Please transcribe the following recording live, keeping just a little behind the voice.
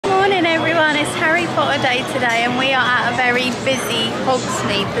Potter day today, and we are at a very busy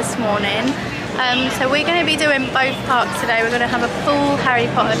Hogsmeade this morning. So we're going to be doing both parks today. We're going to have a full Harry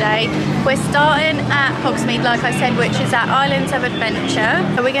Potter day. We're starting at Hogsmeade, like I said, which is at Islands of Adventure.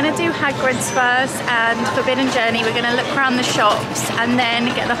 So we're going to do Hagrid's first and Forbidden Journey. We're going to look around the shops and then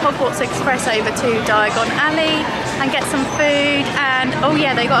get the Hogwarts Express over to Diagon Alley and get some food. And oh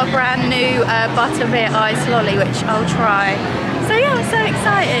yeah, they got a brand new butterbeer ice lolly, which I'll try. So yeah, I'm so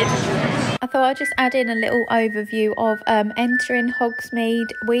excited. I thought I'd just add in a little overview of entering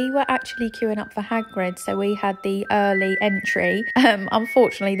Hogsmeade. We were actually queuing up for Hagrid, so we had the early entry.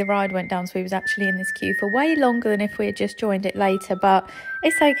 Unfortunately, the ride went down, so we was actually in this queue for way longer than if we had just joined it later, but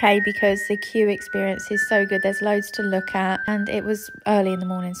it's okay because the queue experience is so good. There's loads to look at, and it was early in the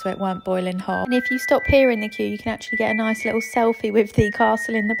morning, so it weren't boiling hot. And if you stop here in the queue, you can actually get a nice little selfie with the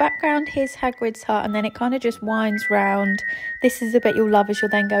castle in the background. Here's Hagrid's hut, and then it kind of just winds round. This is the bit you'll love as you're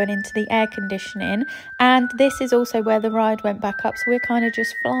then going into the air conditioning, and this is also where the ride went back up, so we're kind of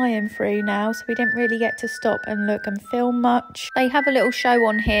just flying through now, so we didn't really get to stop and look and film much. They have a little show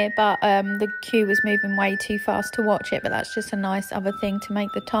on here, but the queue was moving way too fast to watch it, but that's just a nice other thing to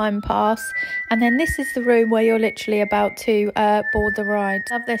make the time pass. And then this is the room where you're literally about to board the ride.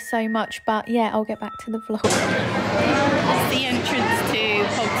 Love this so much, but yeah, I'll get back to the vlog. It's the entrance to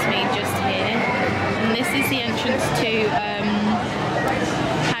Hogsmeade just here, and this is the entrance to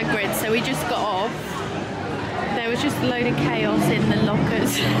Hagrid. So we just got off. There was just a load of chaos in the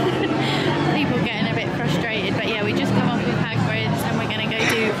lockers. People getting a bit frustrated, but yeah, we just come off with Hagrid's and we're going to go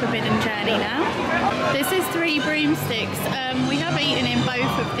do Forbidden Journey now. This is 3 broomsticks. We have eaten in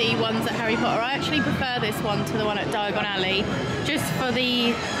both of the ones at Harry Potter. I actually prefer this one to the one at Diagon Alley, just for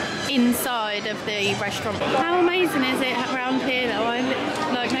the inside of the restaurant. How amazing is it around here though?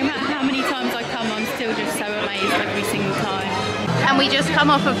 Like, no matter how many times I come, I'm still just so amazed every single time. And we just come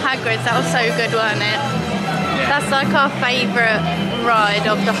off of Hagrid's. That was so good, wasn't it? That's like our favourite ride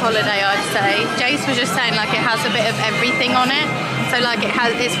of the holiday, I'd say. Jace was just saying like it has a bit of everything on it. So like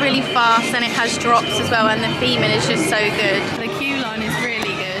it's really fast and it has drops as well, and the theming is just so good. The queue line is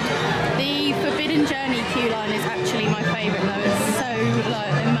really good. The Forbidden Journey queue line is actually my favourite though. It's so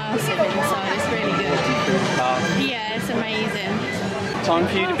like immersive inside. It's really good. Yeah, it's amazing. Time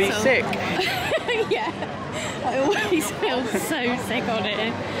for you to be sick. Yeah. I always feel so sick on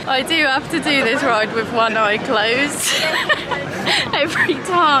it. I do have to do this ride with one eye closed every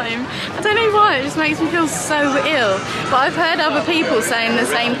time. I don't know why, it just makes me feel so ill. But I've heard other people saying the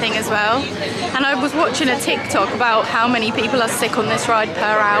same thing as well. And I was watching a TikTok about how many people are sick on this ride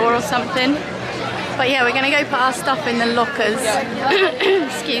per hour or something. But yeah, we're gonna go put our stuff in the lockers.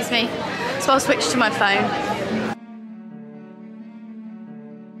 Excuse me. So I'll switch to my phone.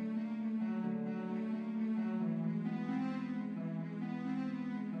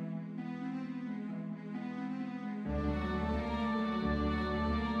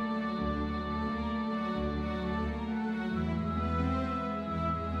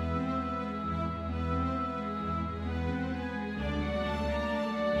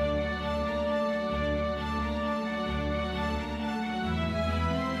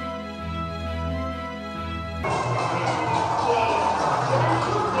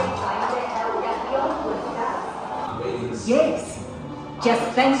 Yes,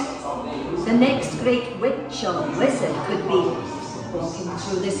 just think, the next great witch or wizard could be walking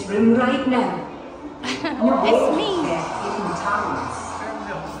through this room right now. No, it's me. Hidden talents.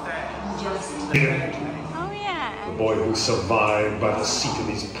 Just Oh yeah. The boy who survived by the seat of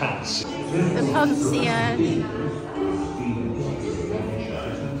his pants. The concierge.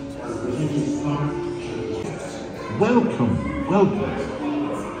 Welcome,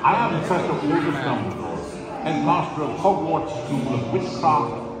 welcome. I am Professor Albus Dumbledore, headmaster of Hogwarts School of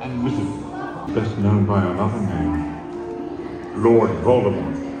Witchcraft and Wizardry. Best known by another name, Lord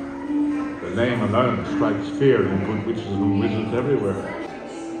Voldemort. The name alone strikes fear in good witches and wizards everywhere.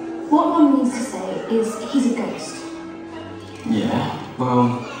 What one means to say is he's a ghost. Yeah,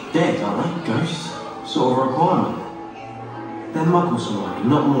 well, dead, aren't they? Ghosts? Sort of a requirement. They're muggles, like,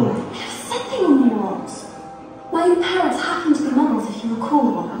 not more. There's something in the nuance. Where your parents happen to be muggles, if you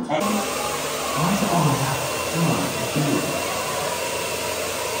recall one. Why is it all that?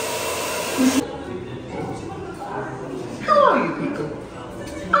 Who are you people?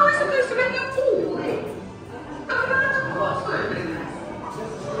 Am I supposed to bring you all in?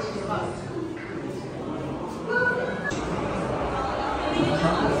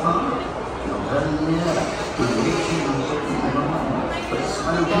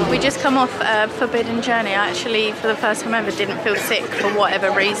 We just come off a Forbidden Journey. I actually, for the first time ever, didn't feel sick for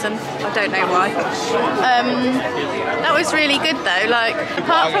whatever reason. I don't know why. That was really good though. Like,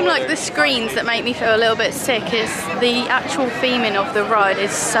 apart from like the screens that make me feel a little bit sick, is the actual theming of the ride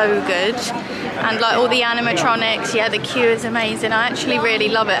is so good. And like all the animatronics, yeah, the queue is amazing. I actually really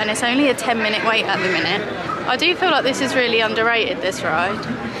love it, and it's only a 10-minute wait at the minute. I do feel like this is really underrated, this ride.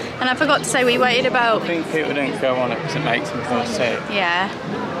 And I forgot to say, we waited about... I think people don't go on it because it makes them feel sick. Yeah.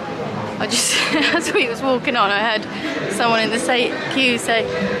 I just, as we was walking on, I heard someone in the queue say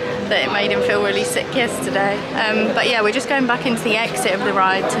that it made him feel really sick yesterday. But yeah, we're just going back into the exit of the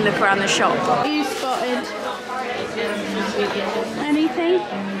ride to look around the shop. You spotted anything?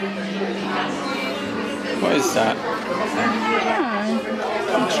 What is that? Oh,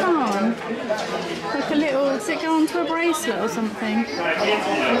 a charm. Like a little, does it go onto a bracelet or something?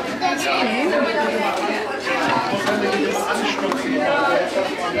 That's cute.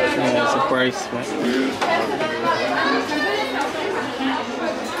 Yeah, it's a bracelet.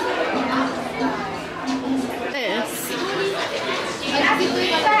 This.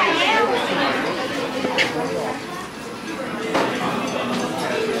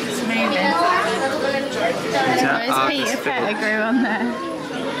 It's moving. Where's Peter Pettigrew on there?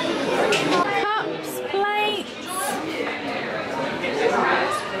 Cups, plates.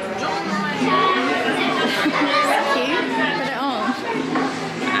 Cute. Put it on.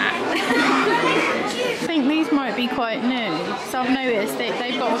 I think these might be quite new. So I've noticed that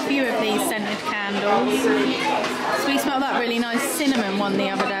they've got a few of these scented candles. So we smelled that really nice cinnamon one the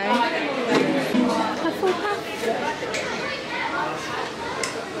other day. Hufflepuff.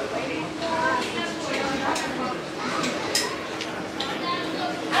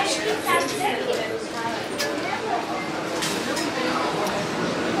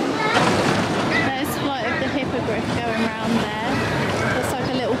 There's Flight of the Hippogriff going round there. It's like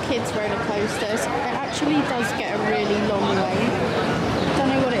a little kids roller coaster. It actually does get a really long wait. Don't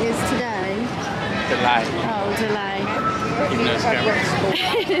know what it is today. Delay. Oh, delay. Even though it's going to school.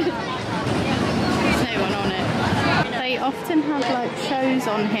 There's no one on it. They often have like shows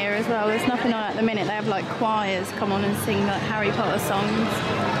on here as well. There's nothing on at the minute. They have like choirs come on and sing like Harry Potter songs.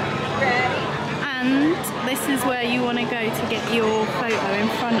 And this is where you want to go to get your photo in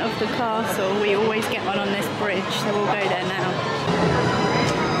front of the castle. We always get one on this bridge, so we'll go there now.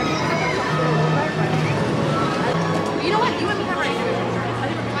 You know what? You wouldn't have right here.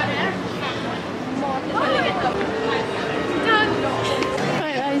 Done.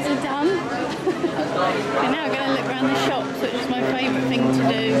 Photos are done. We're now going to look around the shops, which is my favourite thing to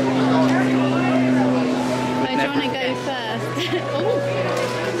do. So do you want to go first?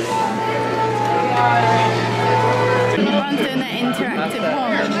 Everyone's doing their interactive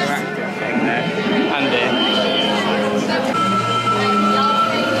ones. Interactive thing there. And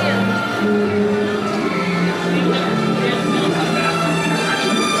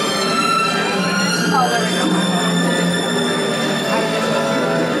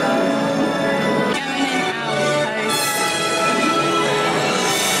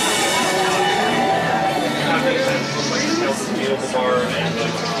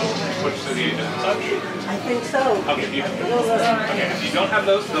I think so. Okay, if you have those. Okay, if you don't have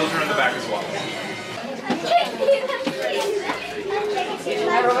those are in the back as well.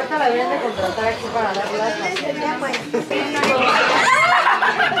 A Roberta la vienen de contratar aquí para dar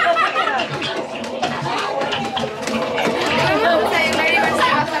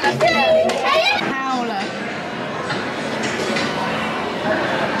Howler.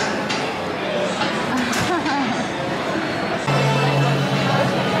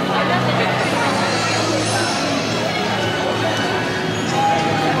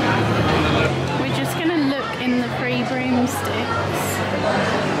 We're just going to look in the free broomsticks.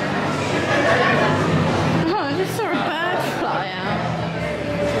 Oh, I just saw a bird fly out.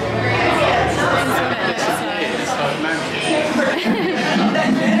 This is what it looks like.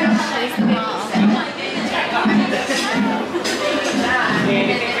 There's the bar.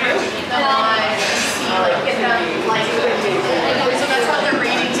 So that's how the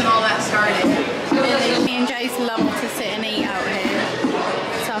readings and all that started. Me and Jace love to sit and eat out here.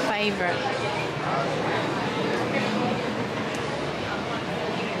 It's our favourite.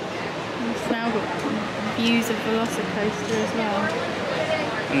 It's now got views of Velocicoaster as well.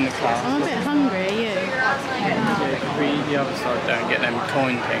 and the car. I'm a bit hungry, are you? Read the other side, don't get them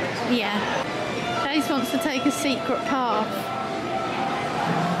coin things. Yeah. Jace wants to take a secret path.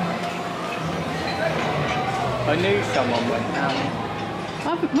 I knew someone went down.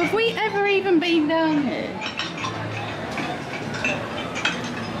 Have we ever even been down here?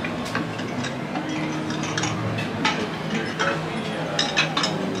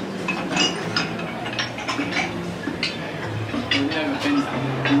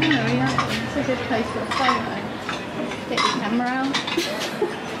 camera out.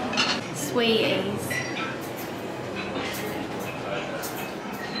 Sweeties.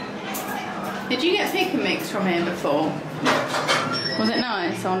 Did you get pick and mix from here before? Was it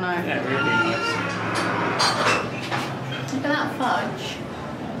nice or no? Yeah, really nice. Look at that fudge.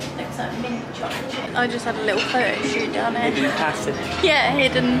 Looks like mint chocolate. I just had a little photo shoot down here. Hidden passage. Yeah,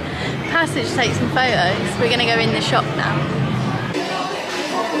 hidden passage, take some photos. We're gonna go in the shop now.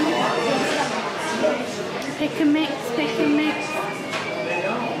 Pick and mix, pick and mix.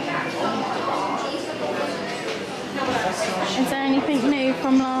 Is there anything new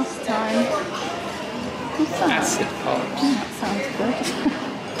from last time? What's that? Acid pot. That sounds good.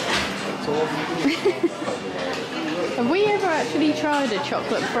 Have we ever actually tried a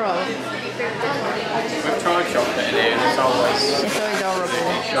chocolate frog? We've tried chocolate in here and it's always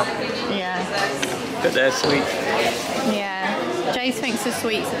horrible. shocking. Yeah. But they're sweet. Yeah. Jace thinks the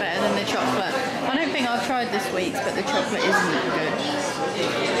sweets are better than the chocolate. I don't think I've tried the sweets, but the chocolate isn't good.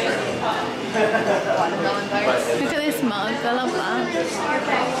 Look at this mug, I love that.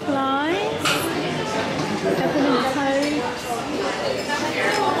 Flies. Peppermint toad.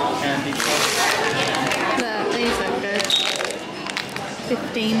 Candy. Look, these are good.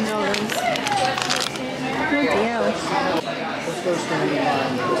 $15. Bloody hell.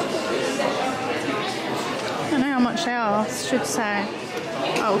 I don't know how much they are, should say.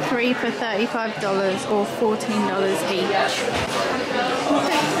 Oh, 3 for $35 or $14 each.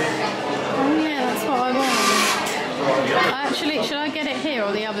 Oh yeah, that's what I want. Actually, should I get it here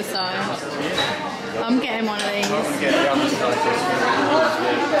or the other side? I'm getting one of these. Get the other side.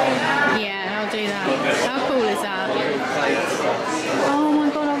 Yeah, I'll do that. How cool is that? Oh my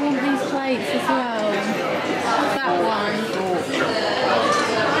god, I want these plates as well. That one.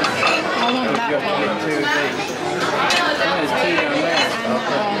 I want that one. Two of these. There's two down there. And that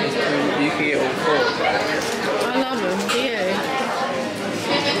one. You can get all four. I love them, do you?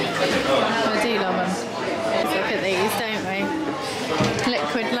 I do love them. Let's look at these, don't we?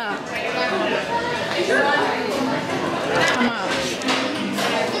 Liquid luck. How much?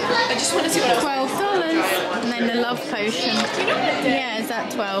 I just want to see what else. $12. And then the love potion. Yeah, is that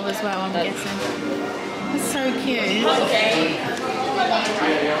 12 as well, I'm guessing. That's so cute. $12.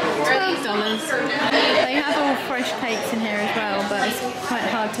 They have all fresh cakes in here as well, but it's quite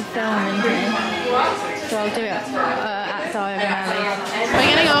hard to film in here. So I'll do it at Diagon Alley.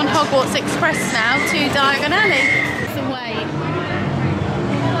 We're going to go on Hogwarts Express now to Diagon Alley. It's the wait.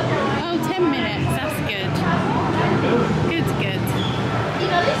 Oh, 10 minutes. That's good. Good, good.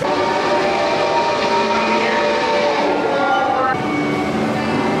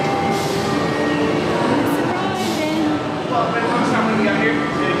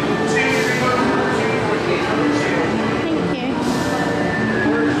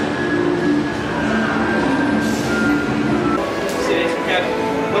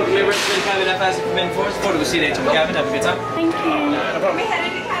 We'll see you later, Gavin. Have a good time. Thank you. No problem.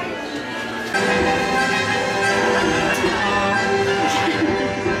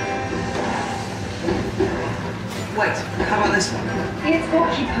 Wait, how about this one? It's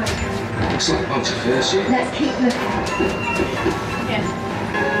occupied. Looks like a bunch of fursuit. Let's keep looking. Yeah.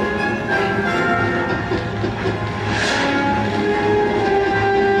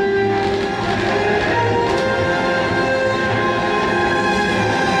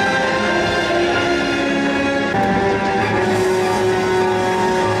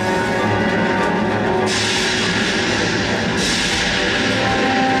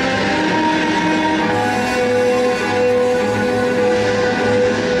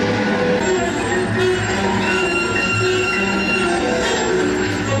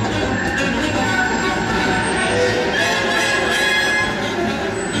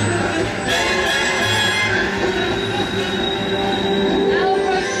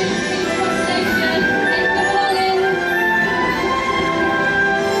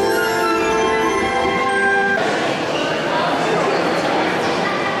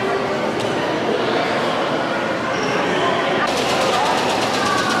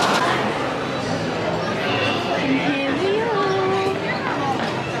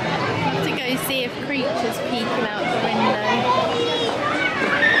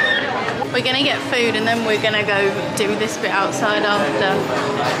 We're gonna get food and then we're gonna go do this bit outside after.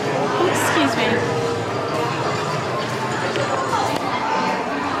 Oh, excuse me.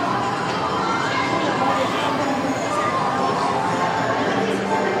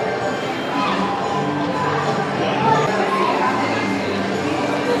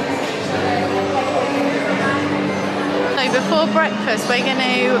 So before breakfast we're going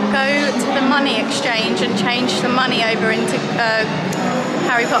to go to the money exchange and change the money over into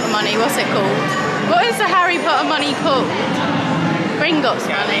Harry Potter money. What's it called? What is the Harry Potter money called? Gringotts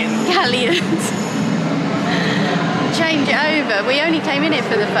money. Galleons. Change it over. We only came in here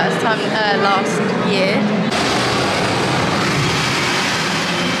for the first time last year.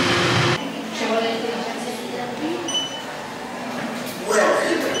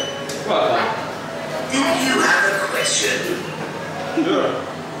 Well, did you have a question? Sure.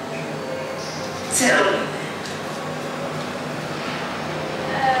 Tell me.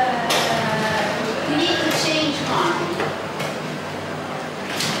 You need to change one.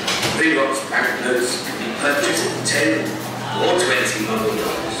 Gringotts banknotes can be purchased at 10 or 20 muggle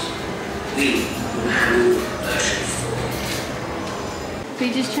dollars. We will handle version 4. We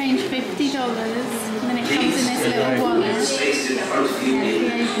just changed $50 and then it comes in this little wallet. Spaced in front of you. And we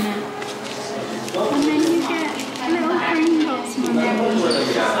open it. And then you get little Gringotts money.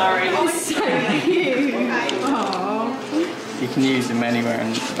 Sorry. It's so cute. Aww. You can use them anywhere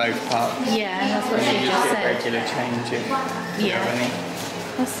in both parks. Yeah, that's what she You just get said. regular change if you have any.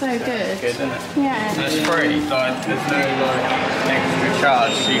 That's so good. Good, isn't it? Yeah. And it's free, like there's no extra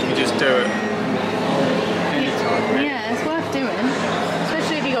charge, so you can just do it anytime. Really. Yeah, it's worth doing.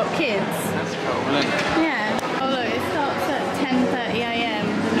 Especially if you got kids. That's cool, isn't it? Yeah. Oh look, it starts at 10:30 AM,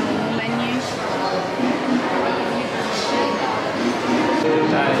 the normal menu. Good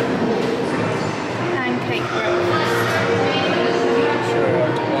day. Pancake breakfast. Sure,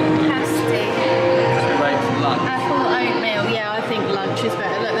 I'd want Pasty. to wait for lunch. Apple oatmeal. Yeah, I think lunch is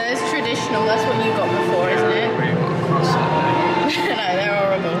better. Look, there's traditional. That's what you got before, isn't it? Really want a croissant. No, they're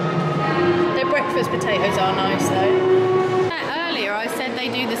horrible. Their breakfast potatoes are nice though. Earlier I said they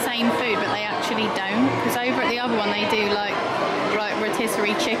do the same food, but they actually don't. Because over at the other one they do like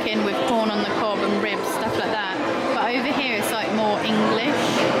rotisserie chicken with corn on the cob and ribs, stuff like that. But over here it's like more English.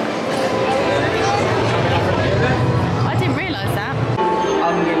 I didn't realise that.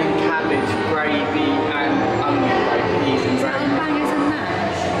 Onion and cabbage gravy and onion peas and Is that on gravy. bangers and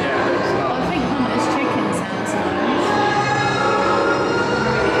mash? Yeah, it's I not. think Hunter's chicken sounds nice.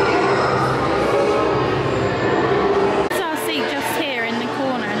 This is our seat just here in the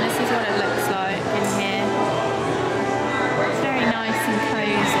corner, and this is what it looks like in here. It's very nice and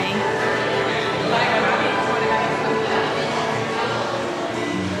cosy.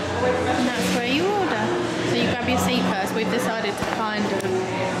 And that's where you order. So you grab your seat first. We've decided to kind of,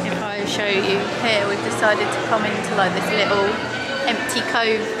 if I show you here, we've decided to come into like this little empty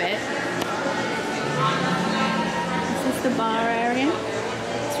cove bit. This is the bar area.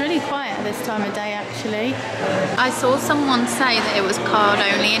 It's really quiet at this time of day actually. I saw someone say that it was card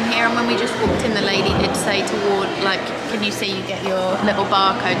only in here, and when we just walked in the lady did say toward like, can you see you get your little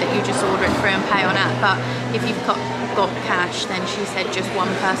barcode that you just order it through and pay on app, but if you've got cash then she said just one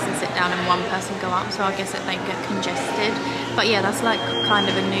person sit down and one person go up, so I guess it don't get congested. But yeah, that's like kind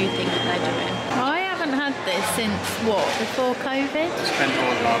of a new thing that they're doing. I haven't had this since what, before COVID? Spent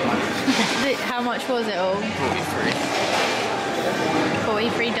all of our money. How much was it all? 43.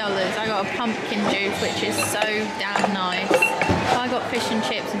 $43. I got a pumpkin juice, which is so damn nice. I got fish and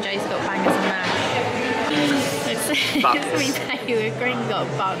chips and Jay's got bangers and mash. It says we pay you a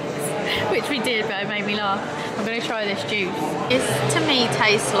Gringotts bucks, which we did, but it made me laugh. I'm going to try this juice. This to me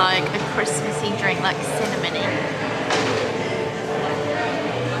tastes like a Christmassy drink, like cinnamony.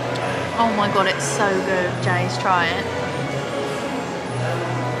 Oh my god, it's so good. Jay's, try it.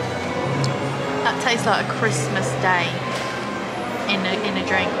 That tastes like a Christmas day in a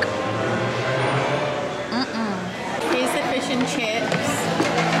drink. Here's the fish and chips.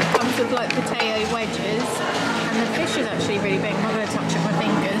 It comes with like potato wedges, and the fish is actually really big. I'm not going to touch it with my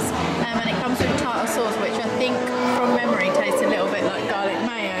fingers. And it comes with tartar sauce, which I think from memory tastes a little bit like garlic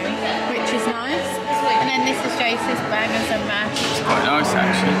mayo, which is nice. And then this is Jace's bangers and mash. It's quite nice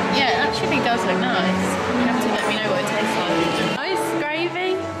actually. Yeah, it actually does look nice. You have to let me know what it tastes like. Nice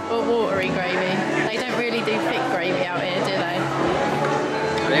gravy or watery gravy? They don't really do thick gravy out here, do they?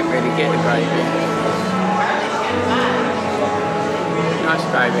 I didn't really get the gravy. Nice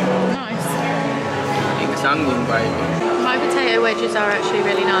gravy. Nice. I think it's onion gravy. My potato wedges are actually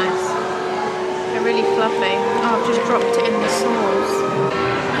really nice. They're really fluffy. Oh, I've just dropped it in the sauce.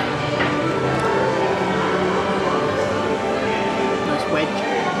 Nice wedge.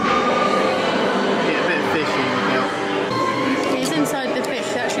 Get a bit of fish in the milk. It's inside the fish.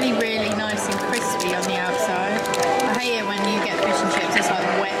 It's actually really nice and crispy on the outside. I hate it when you get fish and chips, it's like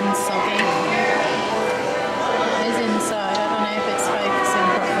wet and soggy. It's inside. I don't know if it's focusing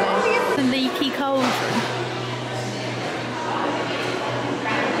properly. The leaky cauldron.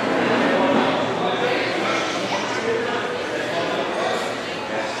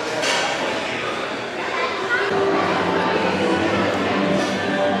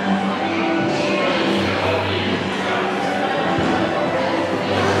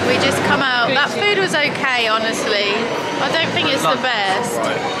 just come out. That food was okay, honestly. I don't think it's the best.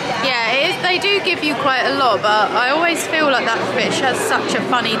 Yeah, it is. They do give you quite a lot, but I always feel like that fish has such a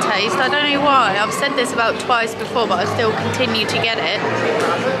funny taste. I don't know why. I've said this about twice before, but I still continue to get it.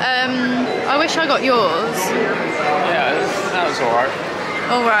 I wish I got yours. Yeah, that was alright.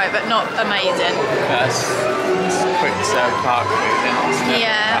 Alright, but not amazing. That's quick serve park food.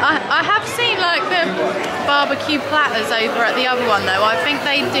 Yeah, I have seen like the barbecue platters over at the other one though. I think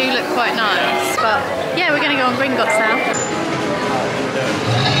they do look quite nice. But yeah, we're going to go on Gringotts now.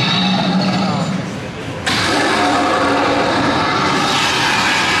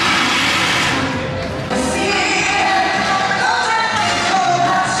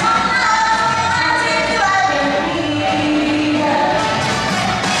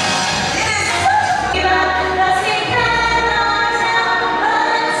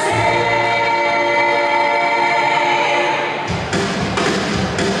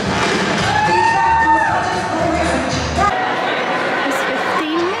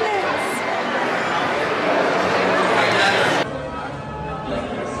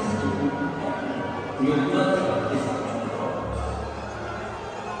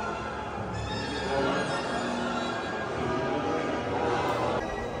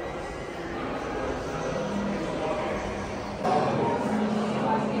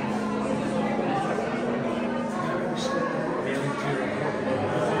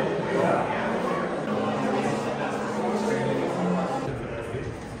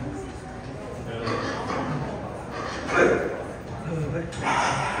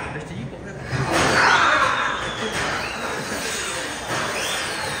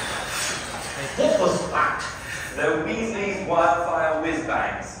 What was that? The Weasley's wildfire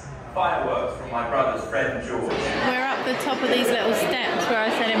whiz-bangs. Fireworks from my brother's friend George. We're up the top of these little steps where I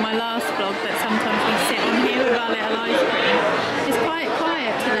said in my last vlog that sometimes we sit on here with our little ice cream. It's quite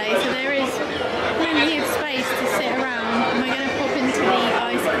quiet today, so there is plenty of space to sit around, and we're going to pop into the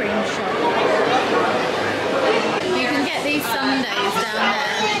ice cream shop. You can get these sundaes down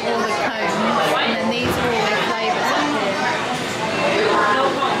there, all the cones, and then these are all the flavours up here.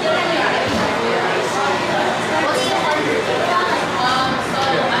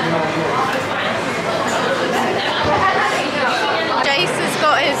 Jace has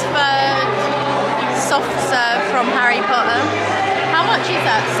got his third soft serve from Harry Potter. How much is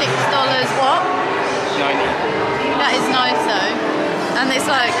that? $6 what? 90. That is nice though. And there's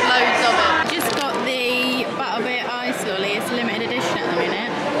like loads of it. Just got the butterbeer ice lolly. It's limited edition at the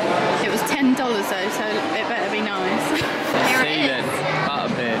minute. It was $10 though, so it better be nice. Here it is.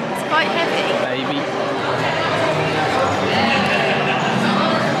 Butterbeer. It's quite heavy. Baby.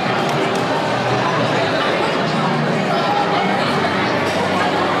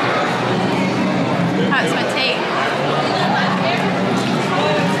 That's my tea.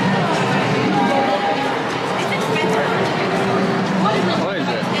 What is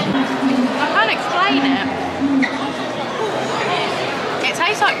it? I can't explain it. It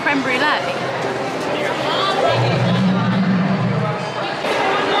tastes like creme brulee. It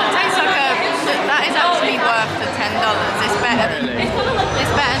tastes like a... That is actually worth the $10. It's better than...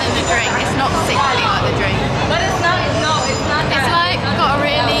 It's better than the drink. It's not sickly like the drink. But it's not, no, it's not that. It's like got a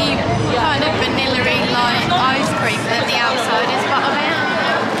really kind of vanilla-y like ice cream, but then the outside is butterbeer.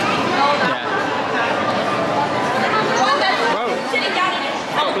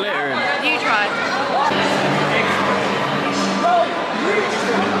 Stop glittering. You try.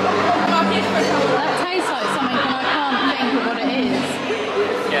 That tastes like something and I can't think of what it is.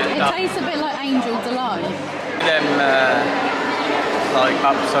 Yeah, it tastes a bit like Angel Delight. Them like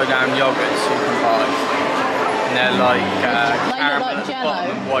upside down yogurts you can buy. And they're like caramel like at the Jello.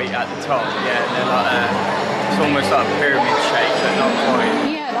 bottom and white at the top. Yeah, they're like it's almost like a pyramid shape, but not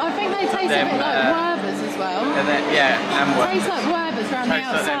quite. Yeah, I think they taste a bit like Werther's as well. Yeah, and Tastes like Werther's around the tastes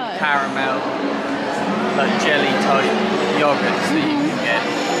like them outside. caramel, like jelly type yogurts that you can get.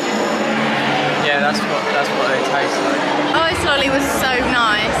 Yeah, that's what they taste like. Ice lolly was so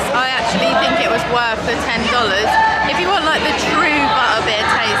nice. I actually think it was worth the $10. If you want like the true butterbeer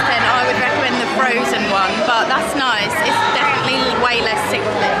taste, then I would recommend the frozen one. But that's nice. It's definitely way less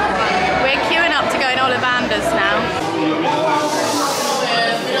sickly. We're queuing up to go in Ollivander's now.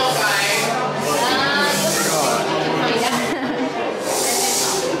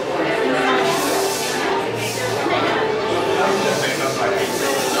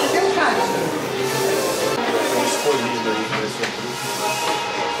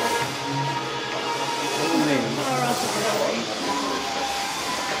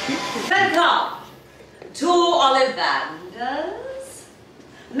 Welcome to Ollivander's.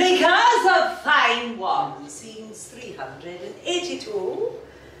 Makers of fine wine, scenes 382.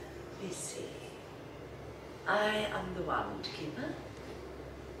 I am the wand keeper.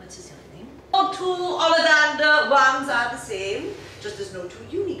 What's his name? No two Ollivander wands are the same, just as no two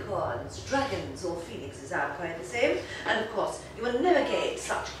unicorns, dragons or phoenixes are quite the same. And of course, you will never get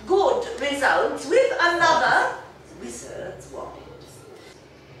such good results with another wizard's wand.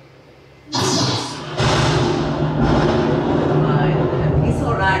 It's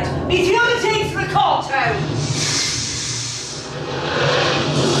all right. Meteorites Ricordo!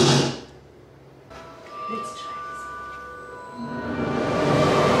 Let's try this.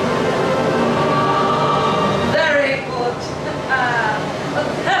 Very good. A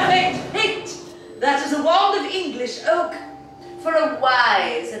perfect hit. That is a wand of English oak for a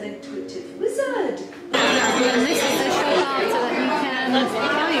wise and intuitive wizard. And this is the shop after that you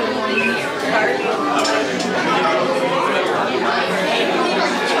can buy your wand.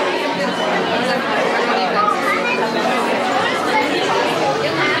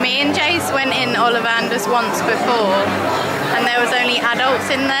 Me and Jace went in Ollivander's once before and there was only adults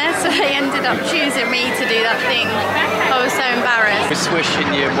in there, so they ended up choosing me to do that thing. I was so embarrassed. We're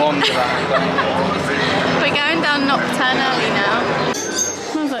swishing your wand around. We're going down nocturnally now.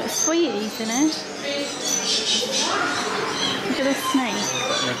 Smells like sweeties in it. Look at the snake.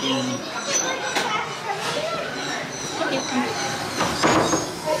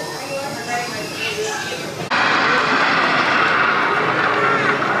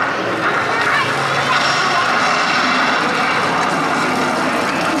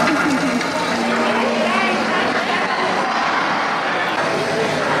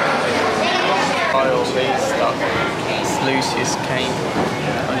 Lucius came.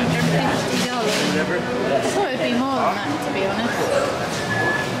 $150. I thought it would be more than that, to be honest.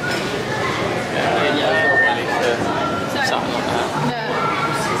 Something like that.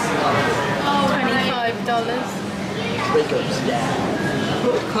 $25.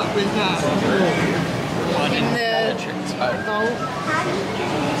 What cup is that? In the vault.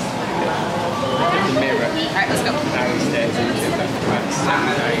 The mirror. Alright, let's go. Downstairs into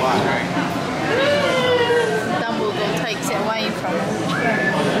Dumbledore takes it away from him.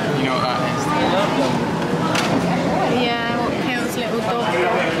 You know what that is? Yeah, what counts little dog.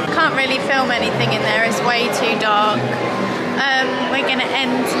 Can't really film anything in there, it's way too dark. We're going to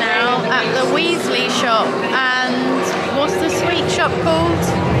end now at the Weasley shop, and what's the sweet shop called?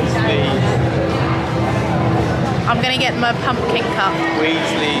 I'm going to get them a pumpkin cup.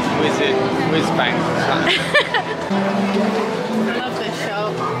 Weasley's Whizbang. I love this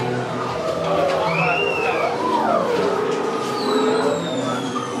shop.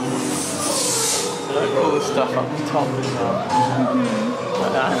 Look all the stuff up the top as well.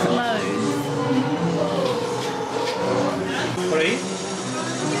 Like that. Loads. Por ahí.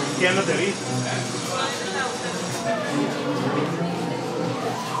 Ya no te vi.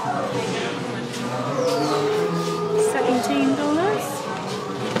 $17.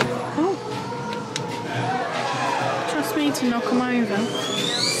 Oh. Trust me to knock them over.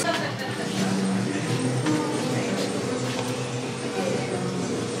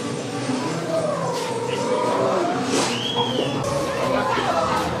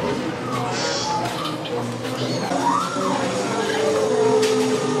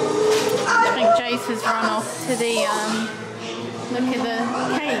 Has run off to the look at the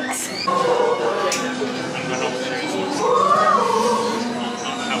cakes.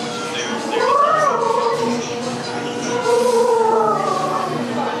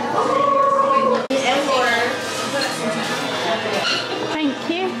 Thank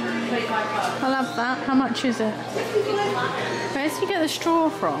you. I love that. How much is it? Where did you get the straw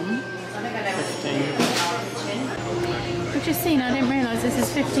from? I've just seen, I didn't realise this is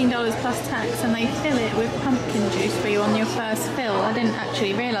 $15 plus tax, and they fill it with pumpkin juice for you on your first fill. I didn't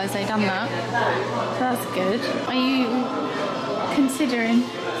actually realise they'd done that. So that's good. Are you considering?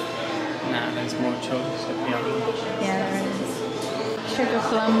 Nah, there's more choice at the other. Yeah, there is. Sugar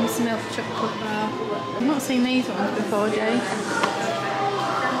plums, milk chocolate bar. I've not seen these ones before, Jay.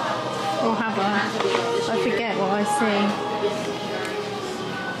 Or have I? I forget what I see.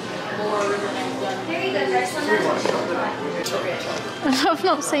 I've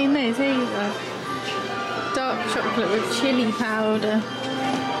not seen this either. Dark chocolate with chili powder.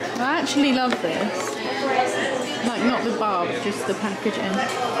 I actually love this. Like not the bar, but just the packaging.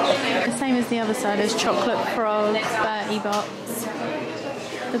 The same as the other side. There's chocolate frogs, Bertie Bott's.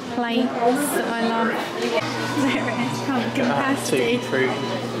 The plates that I love. There it is, pumpkin pasty. Fruit.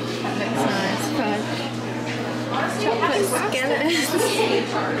 That looks nice. Fudge. Chocolate skeletons.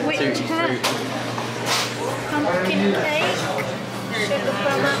 Witch hat. Pumpkin cake. Sugar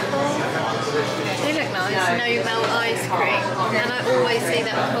plum apple. They look nice. No melt ice cream. And I always see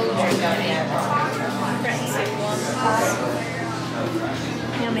that cold drink. Pretzel. ones.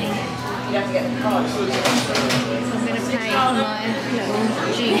 Yummy. You have to get the card. So I'm going to pay for my little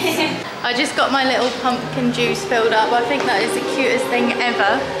juice. I just got my little pumpkin juice filled up. I think that is the cutest thing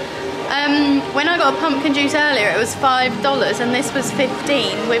ever. When I got a pumpkin juice earlier, it was $5 and this was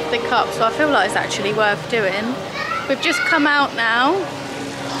 $15 with the cup, so I feel like it's actually worth doing. We've just come out now.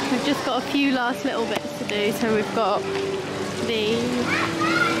 We've just got a few last little bits to do. So we've got the...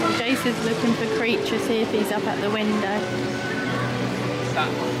 Well, Jace is looking for Creature, see if he's up at the window.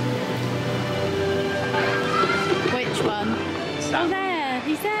 Which one? Oh, there!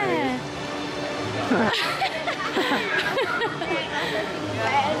 He's there!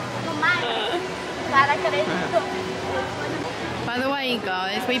 By the way,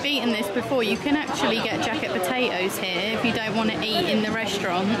 guys, we've eaten this before. You can actually get jacket potatoes here if you don't want to eat in the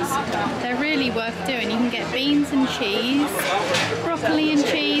restaurants. They're really worth doing. You can get beans and cheese, broccoli and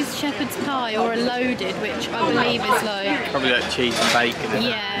cheese, shepherd's pie, or a loaded, which I believe is like... Probably like cheese and bacon.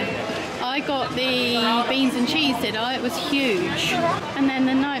 Yeah. I got the beans and cheese, did I? It was huge. And then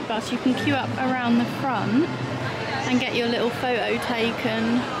the night bus, you can queue up around the front and get your little photo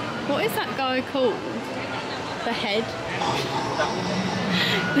taken. What is that guy called? The head?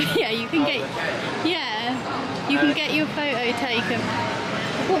 Yeah, you can get... Yeah, you can get your photo taken.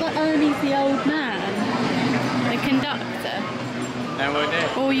 I thought that Ernie's the old man. The conductor. No idea.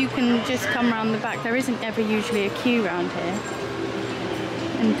 Or you can just come round the back. There isn't ever usually a queue round here.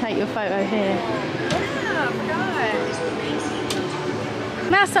 And take your photo here.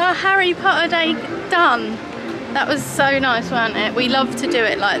 That's our Harry Potter day done. That was so nice, wasn't it? We love to do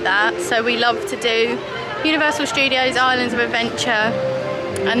it like that. So we love to do Universal Studios, Islands of Adventure,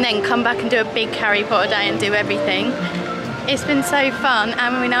 and then come back and do a big Harry Potter day and do everything. It's been so fun,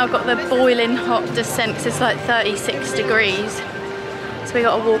 and we now got the boiling hot descent because it's like 36 degrees. So we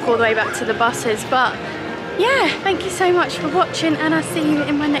got to walk all the way back to the buses. But yeah, thank you so much for watching, and I'll see you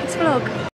in my next vlog.